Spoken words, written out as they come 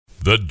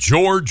The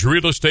George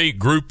Real Estate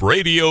Group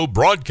radio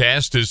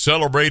broadcast is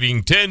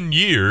celebrating 10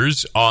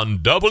 years on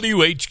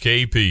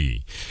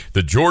WHKP.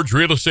 The George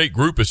Real Estate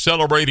Group is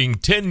celebrating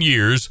 10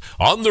 years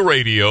on the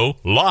radio,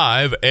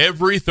 live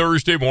every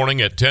Thursday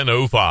morning at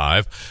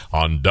 10:05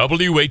 on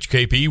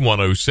WHKP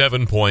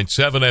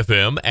 107.7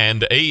 FM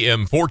and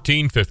AM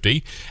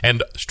 1450,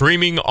 and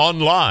streaming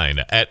online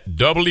at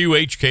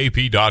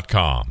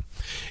WHKP.com.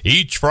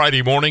 Each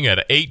Friday morning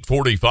at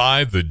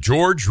 8:45, the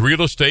George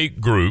Real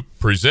Estate Group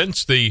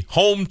presents the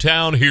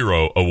Hometown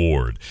Hero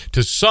Award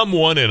to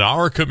someone in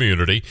our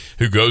community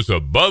who goes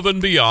above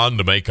and beyond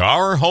to make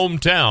our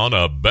hometown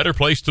a better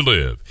place to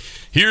live.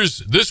 Here's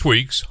this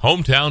week's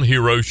Hometown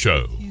Hero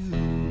Show.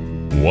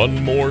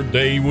 One More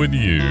Day With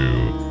You.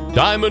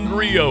 Diamond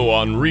Rio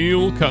on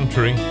Real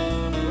Country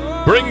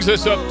brings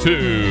us up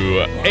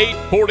to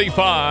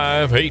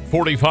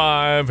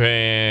 8:45,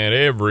 and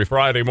every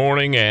Friday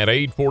morning at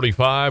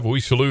 8:45,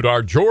 we salute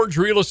our George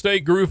Real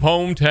Estate Group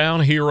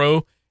hometown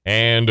hero,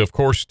 and of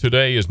course,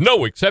 today is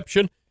no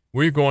exception.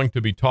 We're going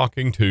to be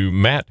talking to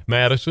Matt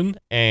Matteson,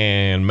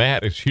 and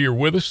Matt is here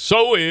with us.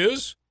 So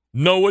is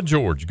Noah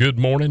George. Good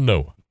morning,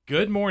 Noah.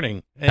 Good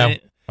morning.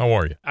 How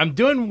are you? I'm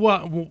doing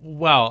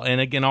well, and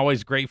again,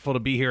 always grateful to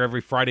be here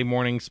every Friday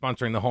morning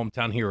sponsoring the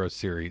Hometown Heroes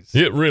series.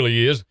 It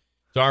really is.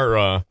 It's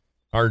our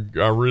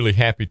really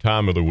happy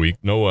time of the week.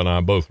 Noah and I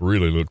both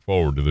really look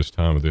forward to this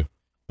time of the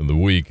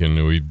week,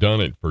 and we've done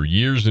it for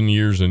years and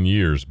years and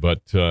years.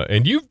 But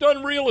and you've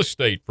done real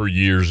estate for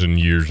years and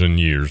years and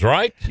years,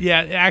 right?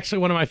 Yeah, actually,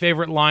 one of my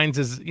favorite lines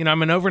is,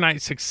 I'm an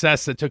overnight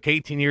success that took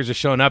 18 years of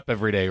showing up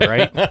every day,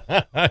 right?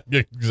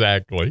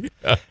 Exactly.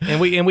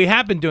 and we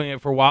have been doing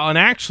it for a while. And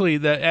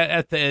actually,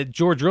 at the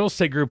George Real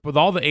Estate Group, with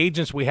all the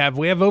agents we have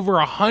over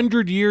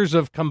 100 years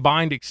of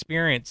combined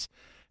experience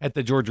at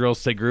the George Real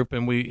Estate Group,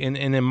 and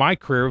in my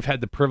career, we've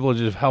had the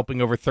privilege of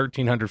helping over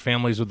 1,300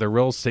 families with their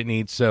real estate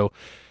needs. So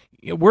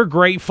we're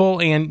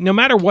grateful, and no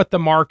matter what the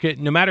market,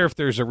 no matter if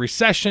there's a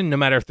recession, no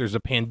matter if there's a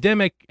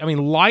pandemic,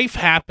 life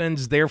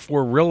happens,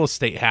 therefore real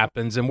estate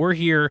happens, and we're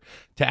here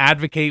to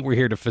advocate, we're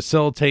here to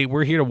facilitate,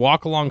 we're here to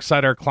walk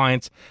alongside our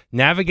clients,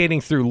 navigating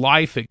through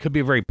life. It could be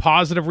a very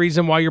positive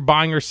reason why you're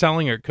buying or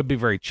selling, or it could be a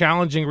very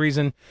challenging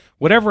reason.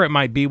 Whatever it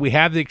might be, we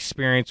have the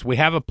experience, we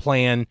have a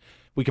plan.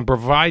 We can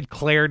provide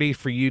clarity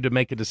for you to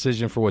make a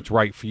decision for what's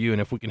right for you. And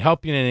if we can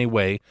help you in any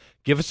way,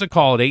 give us a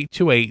call at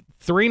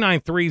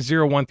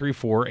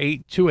 828-393-0134,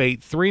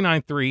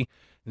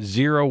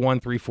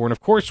 828-393-0134. And, of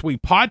course, we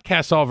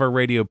podcast all of our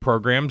radio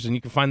programs, and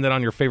you can find that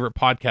on your favorite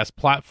podcast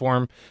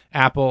platform,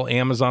 Apple,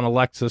 Amazon,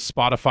 Alexa,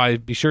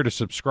 Spotify. Be sure to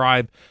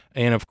subscribe.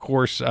 And, of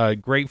course,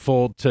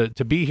 grateful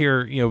to be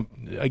here,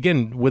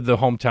 again, with the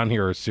Hometown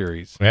Heroes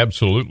series.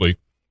 Absolutely.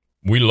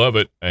 We love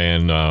it.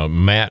 And,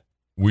 Matt,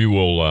 we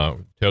will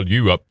tell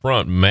you up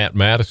front, Matt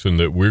Matteson,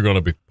 that we're going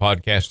to be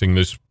podcasting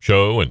this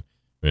show,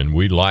 and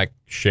we like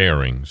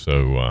sharing.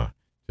 So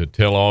to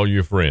tell all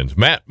your friends.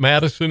 Matt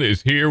Matteson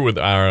is here with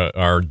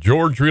our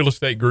George Real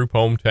Estate Group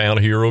hometown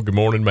hero. Good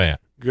morning,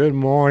 Matt. Good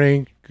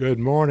morning. Good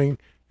morning.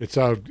 It's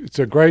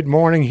a great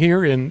morning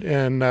here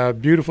in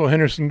beautiful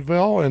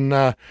Hendersonville, and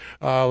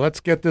let's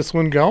get this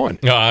one going.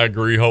 I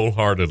agree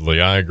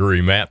wholeheartedly. I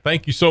agree, Matt.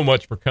 Thank you so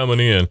much for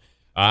coming in.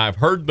 I've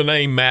heard the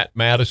name Matt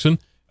Matteson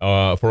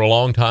for a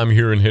long time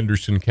here in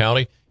Henderson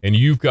County, and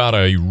you've got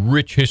a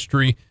rich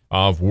history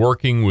of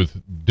working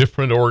with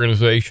different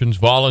organizations,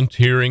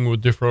 volunteering with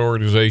different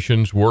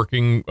organizations,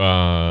 working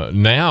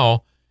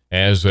now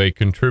as a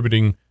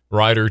contributing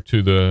writer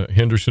to the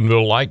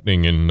Hendersonville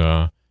Lightning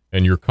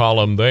and your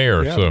column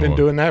there. Yeah, so, I've been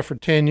doing that for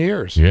 10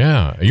 years.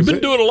 Yeah, you've been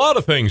doing a lot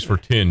of things for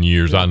 10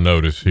 years, I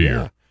notice here.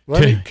 Yeah.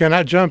 Can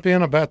I jump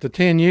in about the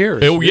 10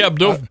 years? Oh, yeah,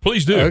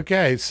 please do.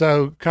 Okay,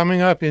 so coming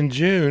up in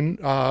June,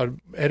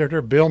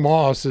 editor Bill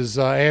Moss has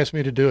asked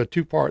me to do a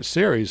two-part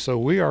series. So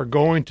we are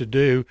going to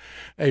do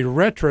a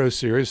retro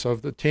series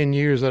of the 10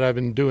 years that I've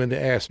been doing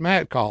the Ask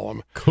Matt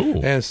column.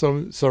 Cool. And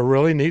so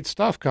really neat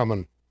stuff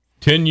coming.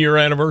 10-year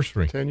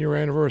anniversary. 10-year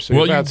anniversary.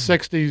 Well, about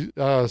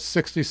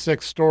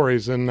 66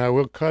 stories, and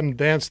we'll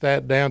condense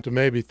that down to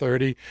maybe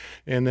 30,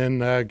 and then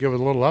give a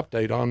little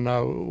update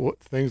on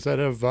things that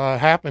have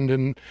happened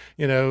in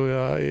in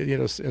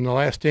the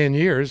last 10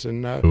 years,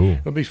 and cool.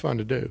 It'll be fun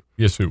to do.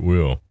 Yes, it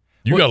will.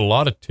 You got a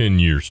lot of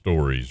 10-year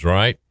stories,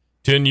 right?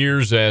 10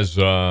 years as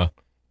a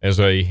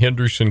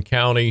Henderson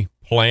County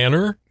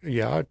planner.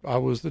 Yeah, I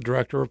was the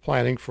director of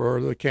planning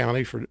for the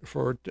county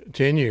for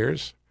 10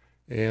 years.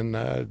 And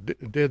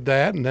did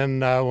that, and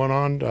then went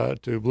on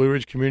to Blue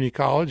Ridge Community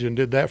College and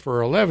did that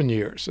for 11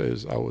 years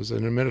as I was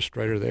an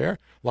administrator there.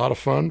 A lot of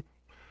fun,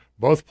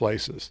 both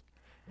places.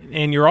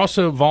 And you're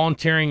also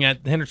volunteering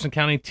at the Henderson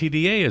County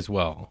TDA as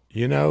well.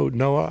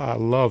 Noah, I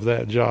love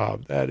that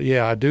job.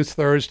 I do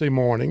Thursday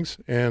mornings,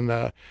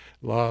 and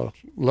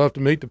love to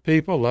meet the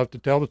people, love to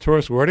tell the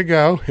tourists where to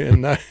go,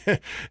 and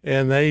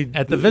they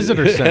at the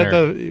visitor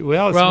center. It's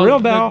real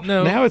now.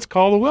 No. Now it's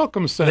called the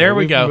Welcome Center. There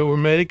we go.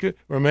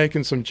 We're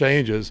making some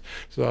changes.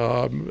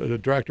 So the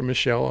director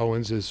Michelle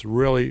Owens has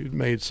really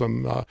made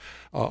some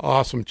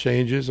awesome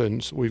changes,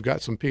 and we've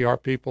got some PR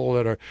people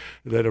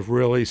that have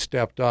really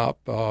stepped up.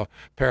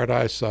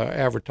 Paradise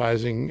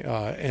Advertising,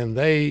 and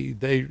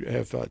they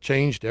have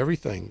changed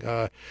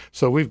everything.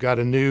 So we've got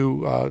a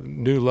new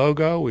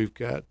logo. We've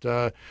got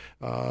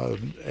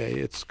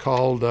it's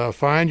called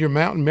 "Find Your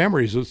Mountain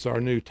Memories." It's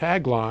our new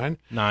tagline.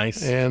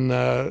 Nice.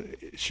 And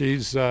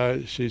she's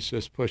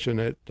just pushing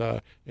it,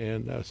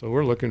 and so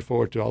we're looking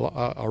forward to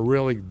a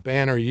really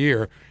banner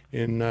year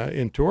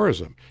in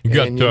tourism.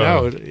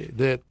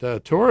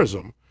 That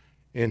tourism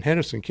in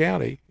Henderson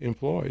County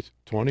employs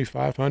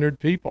 2,500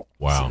 people.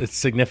 Wow, it's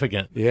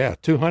significant. Yeah,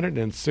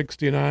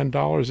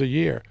 $269 a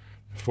year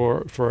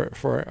for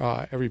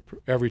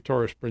every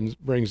tourist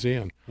brings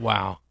in.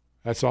 Wow.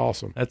 That's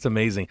awesome. That's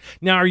amazing.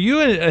 Now, are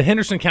you a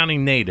Henderson County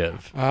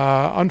native?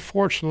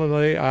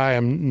 Unfortunately, I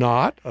am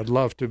not. I'd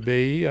love to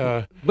be.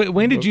 But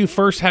when did you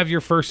first have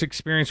your first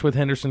experience with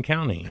Henderson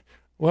County?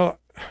 Well,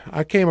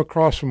 I came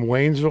across from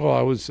Waynesville.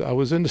 I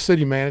was in the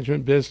city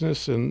management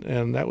business,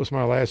 and that was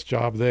my last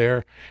job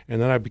there.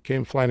 And then I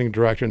became planning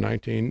director in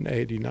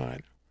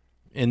 1989.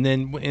 And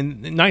then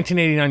in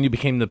 1989, you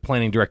became the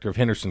planning director of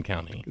Henderson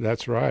County.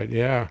 That's right,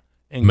 yeah.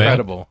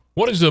 Incredible. Matt,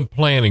 what is a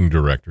planning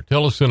director?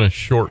 Tell us in a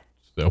short.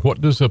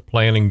 What does a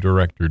planning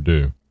director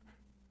do?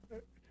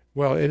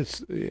 Well,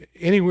 it's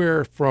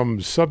anywhere from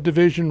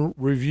subdivision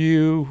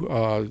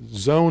review,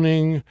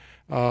 zoning,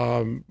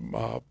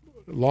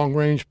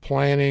 long-range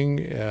planning,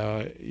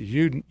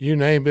 you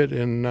name it.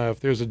 And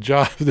if there's a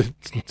job that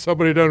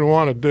somebody doesn't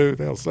want to do,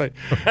 they'll say,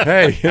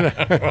 "Hey,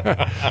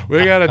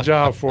 we got a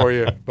job for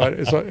you." But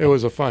it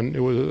was a fun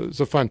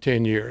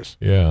 10 years.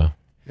 Yeah.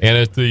 And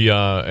at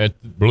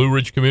at Blue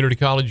Ridge Community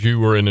College, you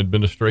were in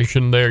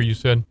administration there, you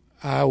said?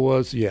 I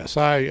was, yes.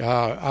 I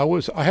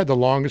had the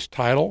longest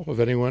title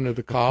of anyone at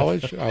the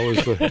college. I was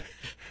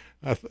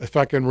if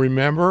I can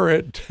remember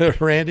it,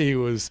 Randy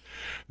was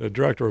the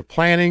director of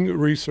planning,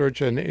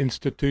 research, and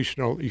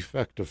institutional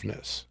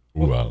effectiveness.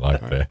 Ooh, I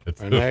like that.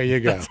 And there you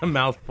go. That's a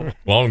mouthful.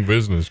 Long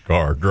business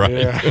card, right?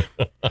 Yeah.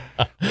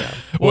 Yeah.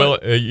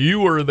 Well, you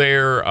were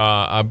there,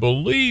 I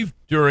believe,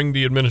 during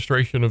the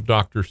administration of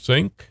Dr.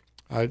 Sink.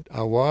 I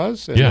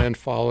was, and then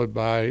followed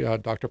by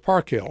Dr.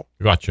 Parkhill.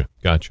 Gotcha.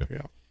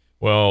 Yeah.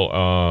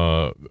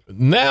 Well,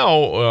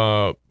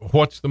 now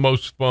what's the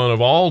most fun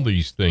of all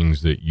these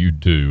things that you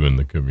do in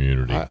the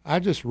community? I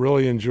just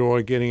really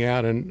enjoy getting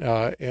out and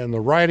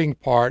the writing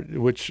part,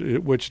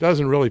 which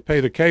doesn't really pay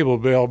the cable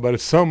bill, but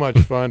it's so much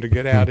fun to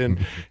get out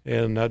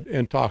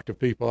and talk to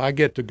people. I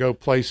get to go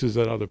places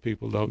that other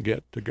people don't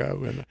get to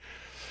go,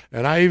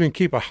 and I even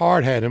keep a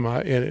hard hat in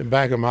the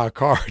back of my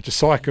car just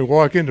so I can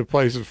walk into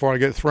places before I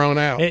get thrown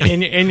out.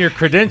 And your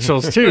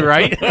credentials too,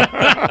 right?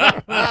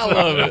 I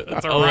love it.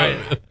 That's all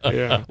right.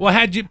 Yeah. Well,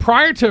 had you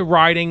prior to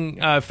writing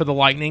for the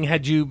Lightning,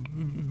 had you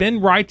been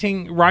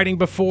writing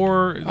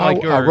before?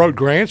 I wrote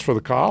grants for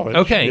the college.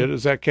 Okay,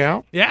 does that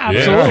count? Yeah,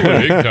 absolutely.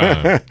 Yeah, big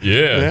time.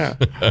 Yes.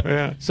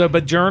 Yeah. So,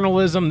 but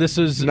journalism, this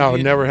is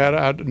never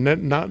had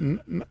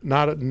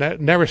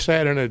never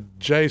sat in a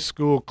J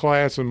school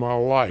class in my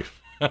life.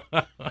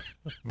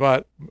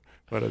 but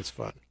it's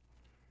fun.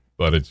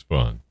 But it's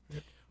fun.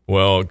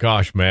 Well,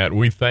 gosh, Matt,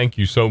 we thank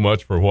you so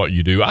much for what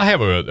you do. I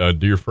have a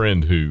dear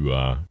friend who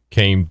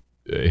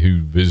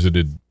who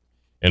visited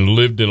and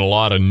lived in a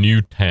lot of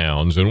new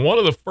towns, and one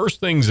of the first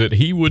things that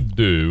he would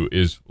do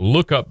is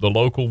look up the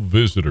local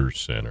visitor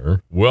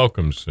center,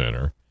 welcome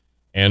center,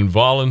 and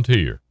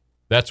volunteer.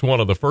 That's one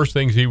of the first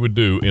things he would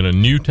do in a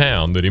new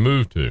town that he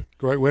moved to.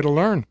 Great way to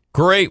learn.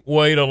 Great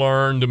way to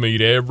learn, to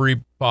meet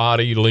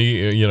everybody,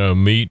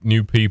 meet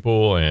new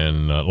people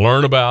and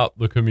learn about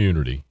the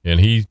community. And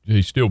he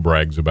still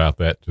brags about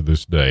that to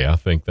this day. I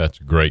think that's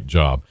a great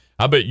job.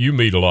 I bet you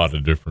meet a lot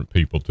of different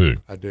people too.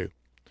 I do.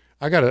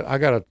 I got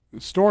a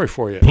story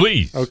for you.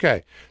 Please.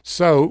 Okay.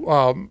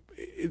 So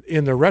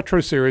in the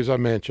retro series I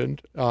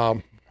mentioned,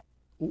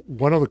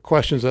 one of the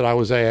questions that I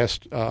was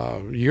asked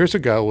years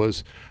ago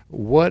was,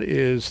 what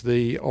is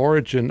the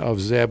origin of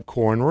Zeb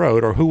Corn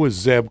Road, or who was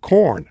Zeb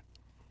Corn?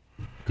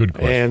 Good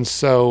question. And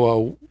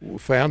so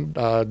found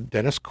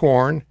Dennis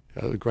Corn,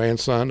 the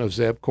grandson of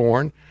Zeb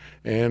Corn,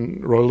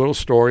 and wrote a little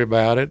story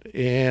about it.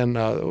 And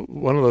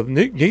one of the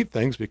neat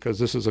things, because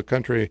this is a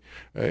country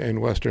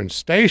and western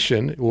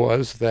station,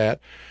 was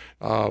that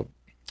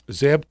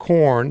Zeb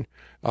Corn,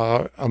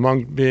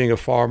 among being a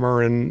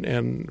farmer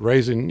and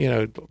raising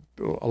a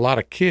lot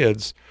of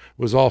kids,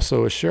 was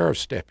also a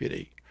sheriff's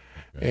deputy.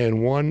 Okay.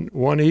 And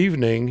one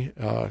evening,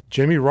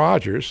 Jimmy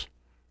Rogers,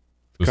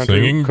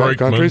 singing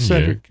brakeman, country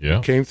singer,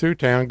 yeah. came through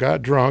town,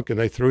 got drunk, and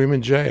they threw him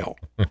in jail.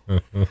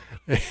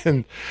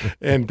 and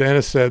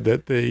Dennis said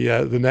that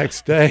the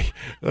next day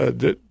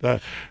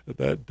that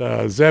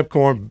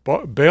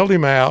Zebcorn bailed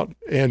him out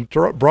and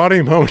brought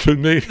him home to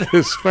meet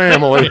his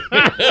family.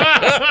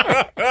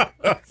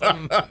 That's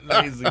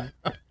amazing.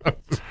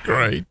 That's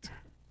great.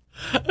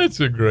 That's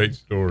a great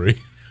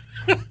story.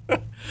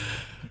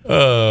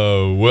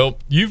 Well,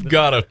 you've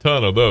got a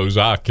ton of those,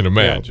 I can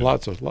imagine. Yeah,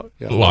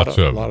 a lot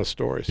of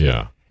stories.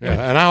 Yeah. Yeah,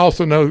 and I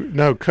also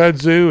know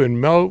kudzu and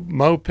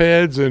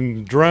mopeds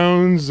and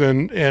drones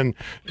and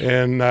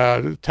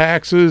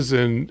taxes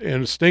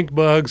and stink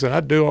bugs, and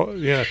I do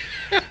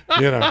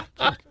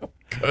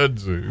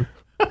kudzu.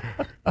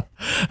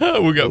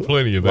 We got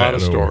plenty of that. A lot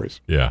of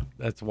stories. Yeah,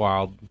 that's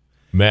wild.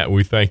 Matt,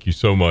 we thank you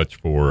so much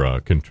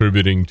for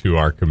contributing to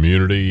our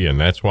community, and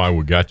that's why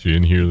we got you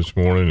in here this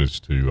morning,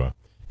 is to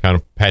kind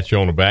of pat you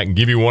on the back and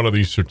give you one of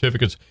these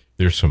certificates.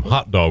 There's some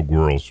Hot Dog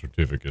World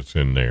certificates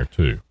in there,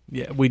 too.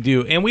 Yeah, we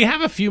do. And we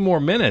have a few more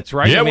minutes,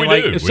 right? Yeah, we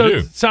do.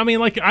 So, I mean,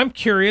 like, I'm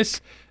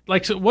curious,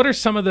 like, so what are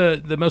some of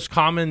the most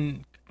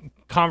common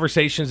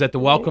conversations at the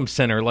Welcome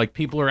Center? Like,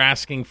 people are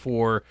asking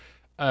for,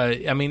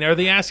 I mean, are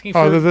they asking for...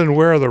 Other than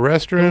where are the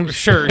restrooms?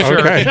 Sure.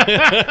 Okay.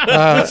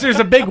 There's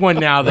a big one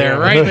now there,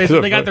 right?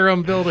 They got their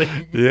own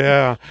building.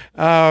 Yeah.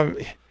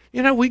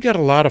 We got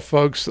a lot of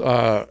folks...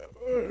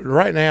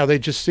 right now, they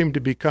just seem to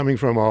be coming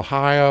from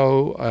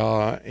Ohio,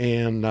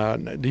 and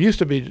there used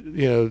to be,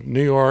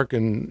 New York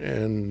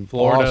and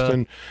Florida.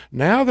 Boston.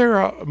 Now there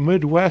are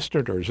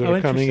Midwesterners that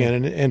are coming in.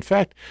 And in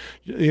fact,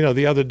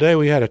 the other day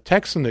we had a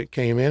Texan that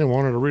came in and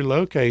wanted to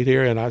relocate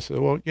here, and I said,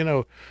 well,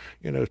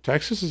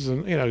 Texas is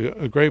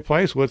a great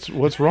place.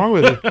 What's wrong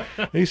with it?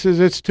 He says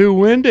it's too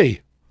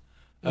windy.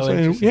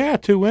 Yeah,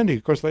 too windy.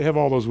 Of course, they have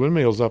all those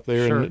windmills up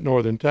there in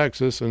northern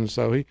Texas, and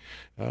so he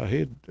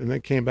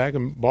then came back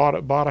and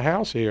bought a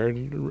house here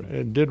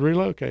and did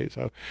relocate.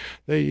 So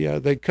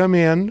they come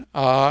in.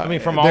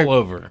 From all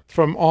over.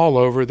 From all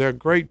over. They're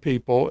great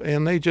people,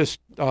 and they just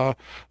want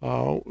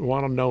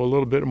to know a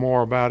little bit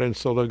more about it. And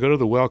so they'll go to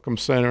the Welcome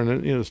Center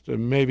and to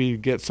maybe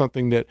get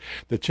something that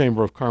the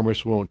Chamber of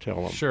Commerce won't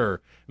tell them.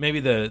 Sure.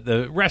 Maybe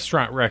the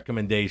restaurant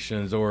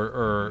recommendations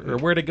or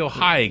where to go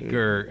hike,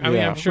 or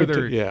I'm sure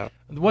they're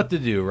what to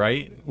do,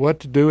 right? What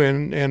to do,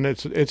 and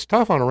it's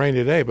tough on a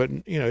rainy day, but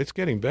it's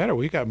getting better.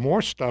 We got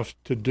more stuff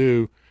to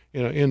do,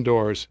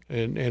 indoors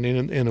and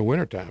in the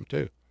wintertime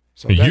too.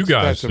 So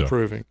that's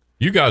improving.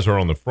 You guys are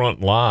on the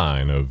front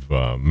line of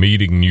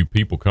meeting new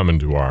people coming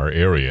to our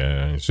area,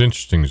 and it's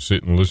interesting to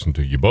sit and listen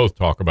to you both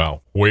talk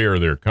about where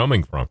they're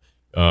coming from.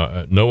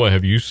 Noah,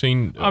 have you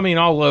seen?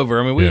 All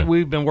over. I mean,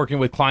 we've been working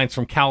with clients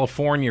from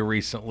California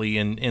recently,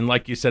 and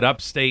like you said,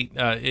 upstate,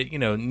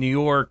 New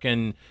York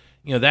and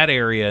that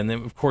area, and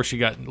then of course you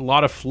got a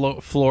lot of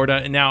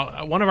Florida. And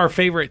now one of our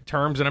favorite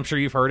terms, and I'm sure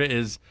you've heard it,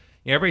 is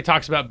everybody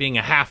talks about being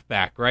a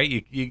halfback,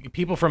 right? You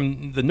people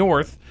from the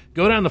north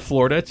go down to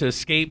Florida to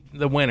escape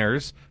the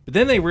winters, but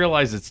then they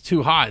realize it's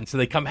too hot, and so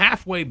they come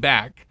halfway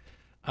back,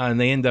 and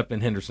they end up in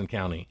Henderson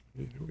County.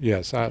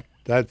 Yes,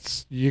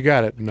 you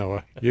got it,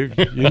 Noah. You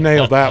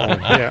nailed that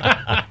one.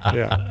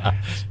 Yeah.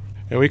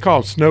 And we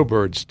call them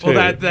snowbirds too.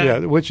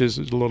 Well, which is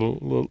a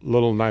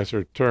little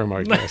nicer term,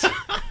 I guess.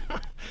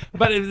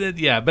 But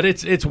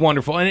it's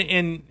wonderful,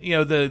 and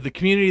the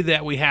community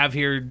that we have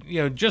here,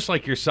 just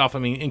like yourself. I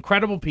mean,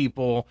 incredible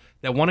people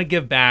that want to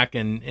give back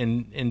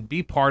and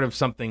be part of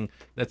something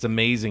that's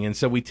amazing, and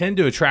so we tend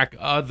to attract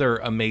other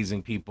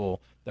amazing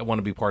people that want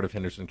to be part of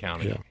Henderson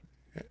County. Yeah.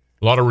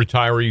 A lot of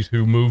retirees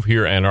who move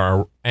here and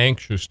are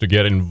anxious to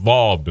get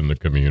involved in the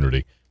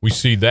community. We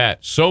see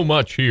that so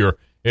much here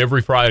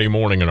every Friday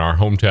morning in our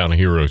Hometown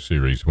Hero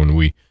series when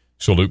we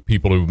salute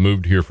people who've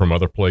moved here from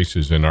other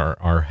places and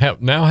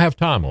now have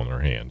time on their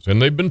hands.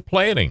 And they've been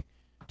planning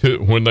to,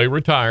 when they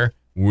retire,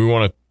 we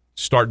want to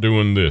start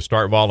doing this,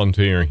 start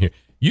volunteering here.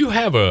 You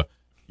have a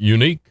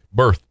unique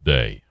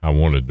birthday I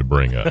wanted to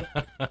bring up.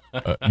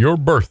 Your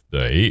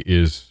birthday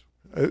is...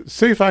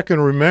 see if I can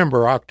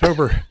remember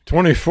October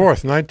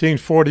 24th,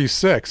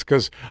 1946,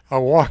 because I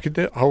walked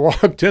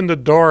in the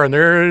door, and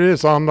there it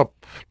is on the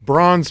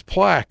bronze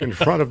plaque in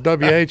front of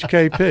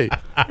WHKP.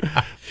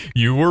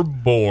 You were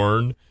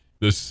born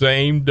the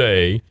same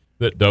day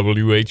that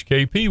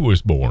WHKP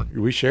was born.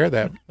 We share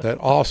that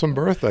awesome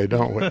birthday,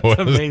 don't we? That's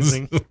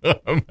amazing.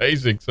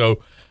 Amazing.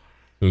 So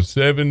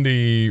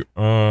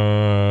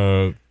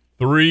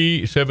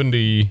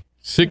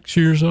 76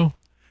 years old?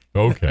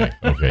 Okay.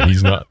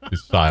 He's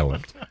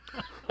silent.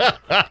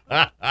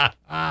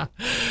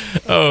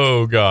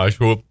 Oh, gosh.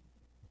 Well,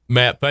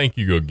 Matt, thank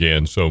you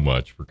again so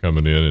much for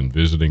coming in and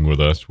visiting with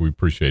us. We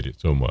appreciate it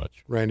so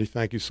much. Randy,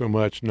 thank you so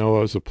much.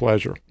 Noah, it's a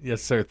pleasure.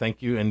 Yes, sir.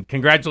 Thank you. And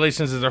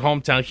congratulations as our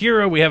hometown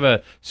hero. We have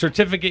a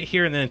certificate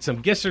here and then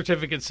some gift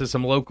certificates to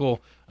some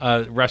local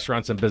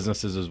restaurants and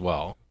businesses as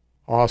well.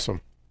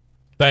 Awesome.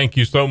 Thank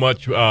you so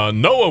much.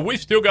 Noah, we've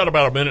still got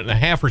about a minute and a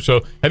half or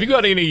so. Have you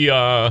got any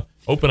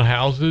open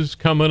houses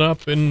coming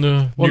up in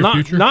the near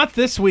future? Not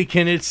this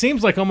weekend. It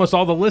seems like almost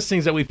all the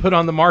listings that we put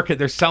on the market,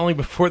 they're selling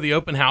before the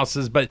open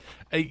houses. But,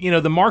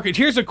 the market,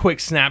 here's a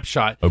quick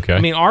snapshot. Okay. I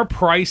mean, our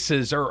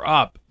prices are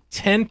up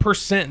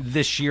 10%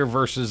 this year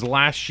versus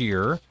last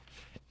year,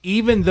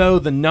 even though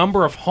the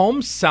number of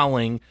homes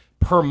selling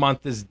per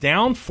month is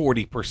down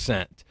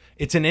 40%.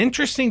 It's an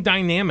interesting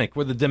dynamic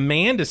where the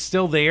demand is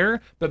still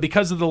there, but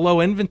because of the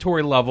low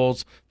inventory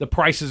levels, the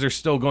prices are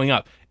still going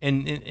up.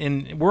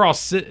 And we're all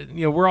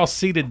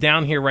seated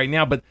down here right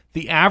now, but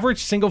the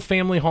average single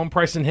family home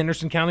price in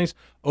Henderson County is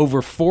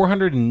over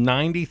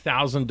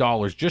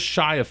 $490,000, just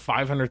shy of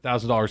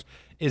 $500,000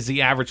 is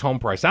the average home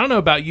price. I don't know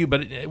about you,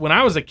 but when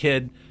I was a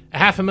kid,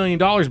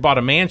 $500,000 bought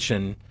a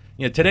mansion.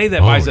 Today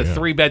that buys a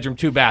 3-bedroom,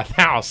 2-bath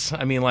house.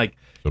 I mean, like.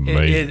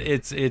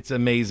 It's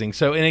amazing.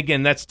 So, and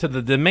again, that's to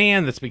the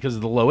demand. That's because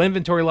of the low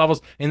inventory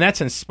levels, and that's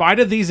in spite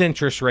of these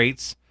interest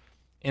rates,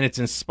 and it's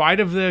in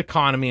spite of the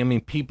economy. I mean,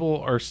 people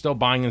are still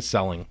buying and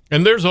selling.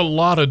 And there's a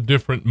lot of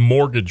different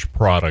mortgage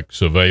products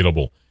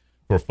available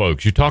for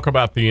folks. You talk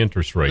about the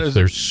interest rates.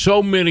 There's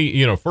so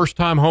many,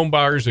 first-time home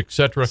buyers,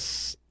 etc.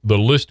 The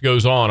list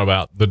goes on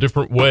about the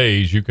different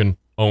ways you can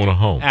own a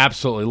home.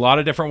 Absolutely. A lot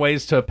of different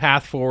ways to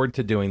path forward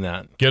to doing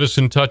that. Get us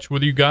in touch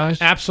with you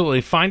guys. Absolutely.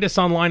 Find us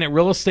online at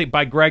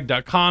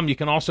realestatebygreg.com. You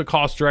can also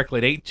call us directly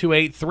at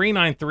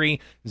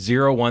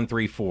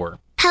 828-393-0134.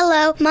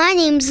 Hello, my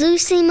name's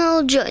Lucy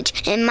Miller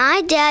George, and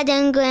my dad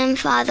and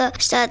grandfather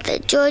started the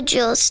George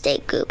Real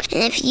Estate Group.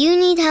 And if you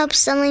need help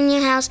selling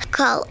your house,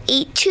 call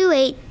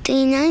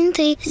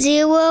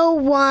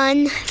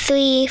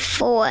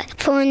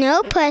 828-393-0134 for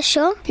no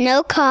pressure,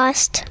 no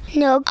cost,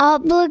 no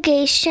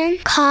obligation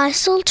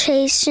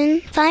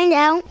consultation. Find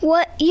out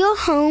what your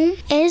home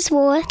is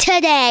worth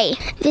today.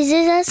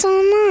 Visit us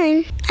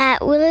online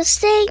at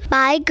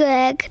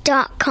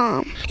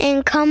realestatebygreg.com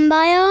and come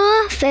by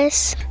our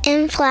office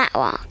in Flat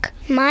Rock.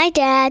 My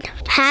dad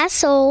has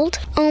sold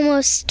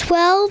almost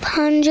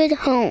 1,200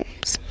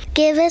 homes.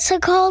 Give us a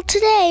call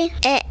today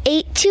at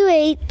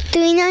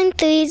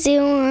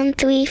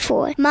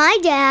 828-393-0134. My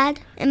dad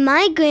and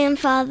my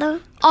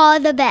grandfather are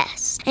the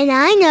best, and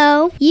I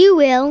know you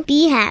will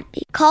be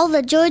happy. Call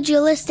the George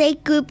Real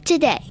Estate Group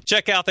today.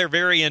 Check out their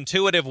very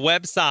intuitive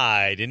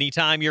website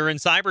anytime you're in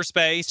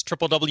cyberspace,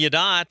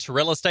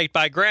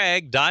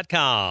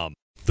 www.realestatebygreg.com.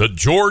 The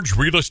George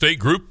Real Estate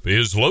Group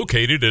is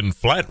located in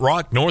Flat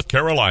Rock, North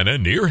Carolina,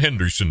 near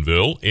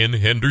Hendersonville in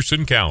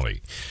Henderson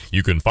County.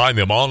 You can find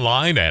them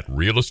online at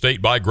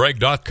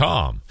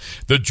realestatebygreg.com.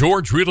 The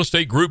George Real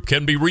Estate Group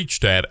can be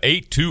reached at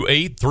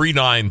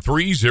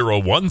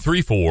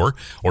 828-393-0134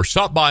 or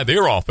stop by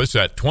their office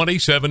at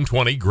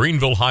 2720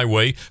 Greenville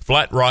Highway,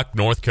 Flat Rock,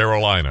 North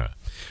Carolina.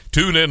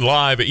 Tune in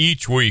live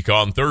each week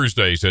on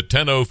Thursdays at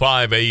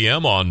 10:05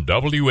 a.m. on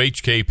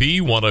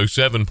WHKP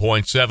 107.7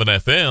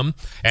 FM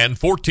and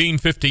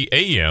 1450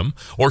 a.m.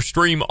 or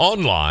stream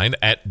online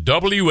at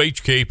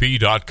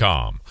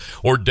WHKP.com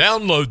or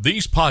download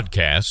these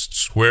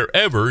podcasts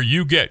wherever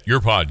you get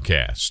your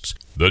podcasts.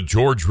 The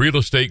George Real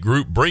Estate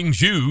Group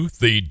brings you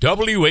the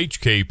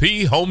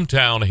WHKP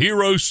Hometown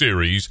Hero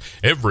Series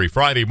every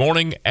Friday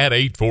morning at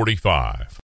 8:45.